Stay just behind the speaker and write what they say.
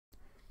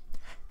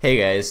Hey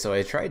guys, so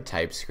I tried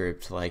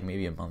TypeScript like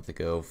maybe a month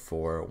ago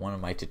for one of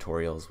my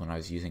tutorials when I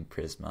was using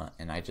Prisma,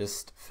 and I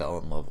just fell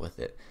in love with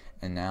it.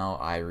 And now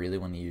I really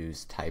want to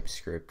use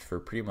TypeScript for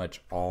pretty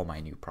much all my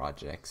new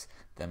projects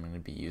that I'm going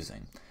to be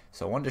using.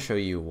 So I wanted to show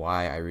you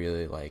why I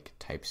really like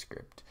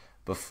TypeScript.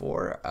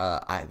 Before,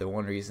 the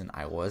one reason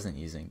I wasn't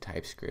using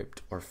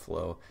TypeScript or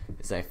Flow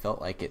is I felt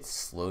like it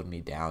slowed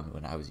me down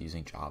when I was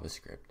using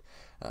JavaScript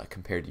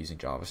compared to using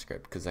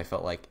JavaScript, because I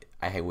felt like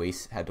I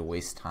had to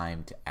waste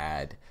time to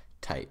add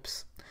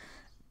types.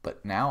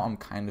 But now I'm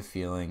kind of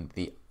feeling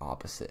the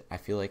opposite. I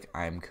feel like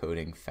I'm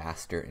coding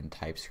faster in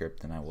TypeScript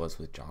than I was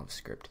with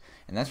JavaScript.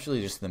 And that's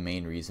really just the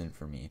main reason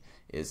for me,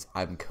 is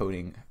I'm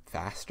coding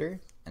faster,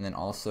 and then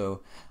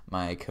also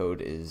my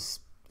code is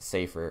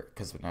safer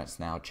because it's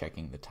now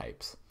checking the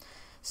types.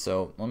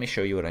 So let me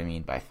show you what I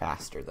mean by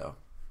faster though.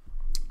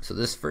 So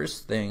this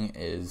first thing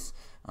is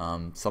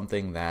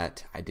something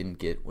that I didn't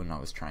get when I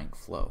was trying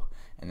Flow,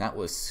 and that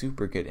was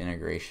super good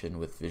integration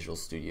with Visual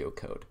Studio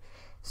Code.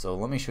 So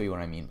let me show you what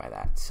I mean by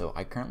that. So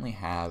I currently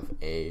have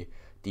a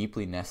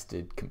deeply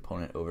nested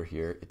component over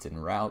here. It's in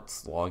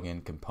routes,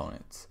 login,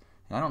 components.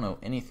 And I don't know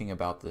anything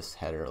about this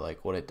header,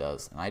 like what it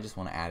does, and I just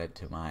want to add it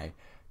to my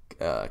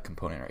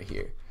component right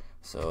here.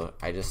 So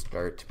I just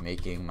start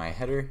making my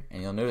header,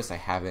 and you'll notice I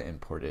haven't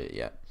imported it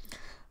yet.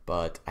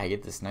 But I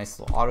get this nice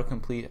little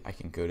autocomplete. I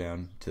can go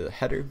down to the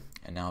header,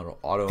 and now it'll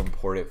auto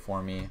import it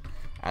for me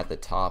at the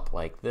top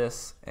like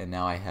this. And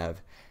now I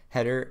have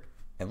header,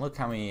 and look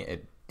how many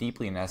it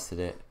deeply nested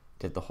it,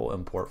 did the whole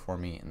import for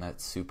me, and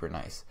that's super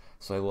nice.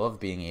 So I love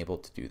being able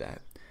to do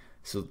that.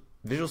 So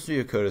Visual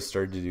Studio Code has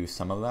started to do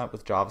some of that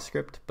with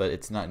JavaScript, but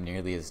it's not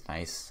nearly as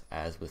nice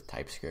as with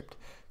TypeScript.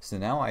 So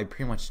now I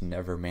pretty much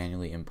never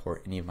manually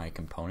import any of my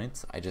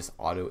components. I just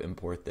auto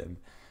import them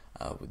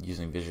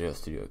using Visual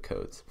Studio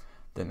Codes.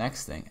 The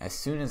next thing, as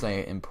soon as I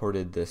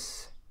imported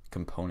this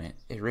component,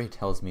 it already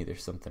tells me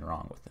there's something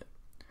wrong with it.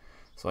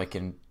 So I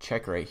can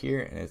check right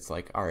here, and it's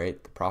like,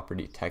 alright, the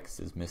property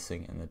text is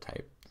missing in the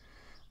type.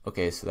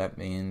 Okay, so that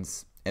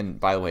means, and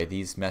by the way,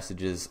 these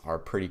messages are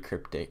pretty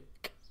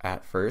cryptic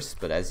at first,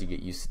 but as you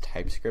get used to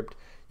TypeScript,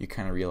 you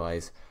kind of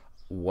realize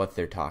what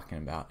they're talking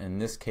about. In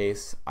this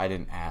case, I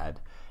didn't add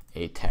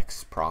a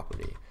text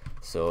property.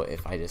 So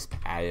if I just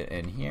add it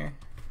in here,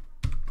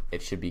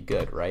 it should be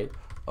good, right?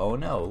 Oh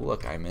no,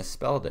 look, I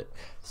misspelled it.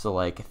 So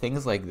like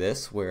things like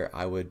this, where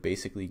I would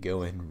basically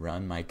go and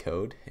run my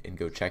code and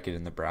go check it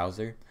in the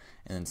browser,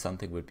 and then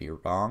something would be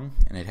wrong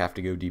and I'd have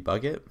to go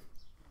debug it.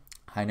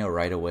 I know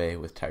right away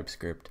with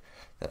TypeScript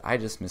that I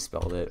just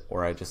misspelled it,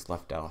 or I just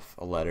left off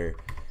a letter,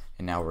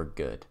 and now we're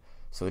good.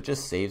 So it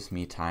just saves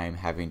me time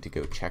having to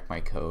go check my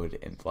code,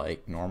 and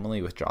like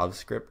normally with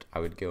JavaScript I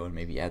would go and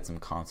maybe add some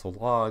console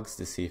logs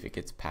to see if it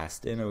gets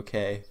passed in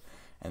okay,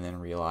 and then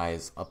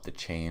realize up the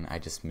chain I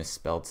just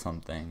misspelled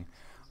something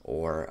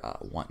or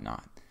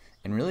whatnot.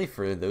 And really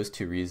for those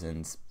two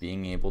reasons,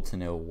 being able to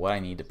know what I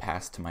need to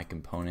pass to my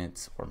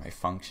components or my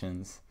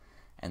functions,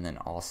 and then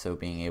also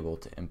being able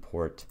to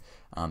import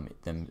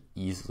them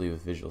easily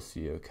with Visual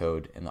Studio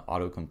Code, and the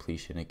auto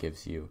completion it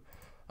gives you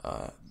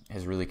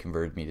has really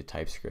converted me to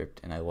TypeScript,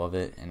 and I love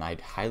it, and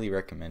I'd highly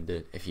recommend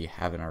it if you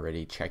haven't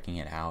already, checking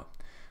it out.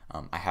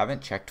 I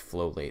haven't checked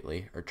Flow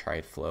lately, or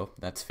tried Flow.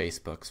 That's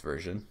Facebook's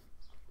version.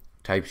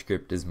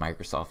 TypeScript is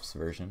Microsoft's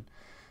version.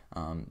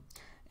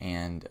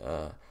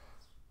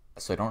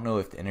 So I don't know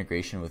if the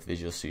integration with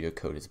Visual Studio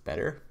Code is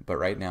better, but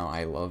right now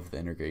I love the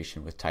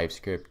integration with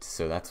TypeScript,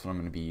 so that's what I'm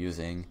going to be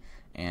using,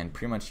 and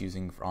pretty much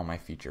using for all my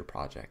future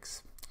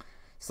projects.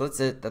 So that's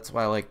it. That's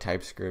why I like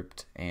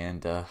TypeScript,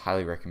 and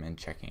highly recommend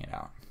checking it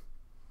out.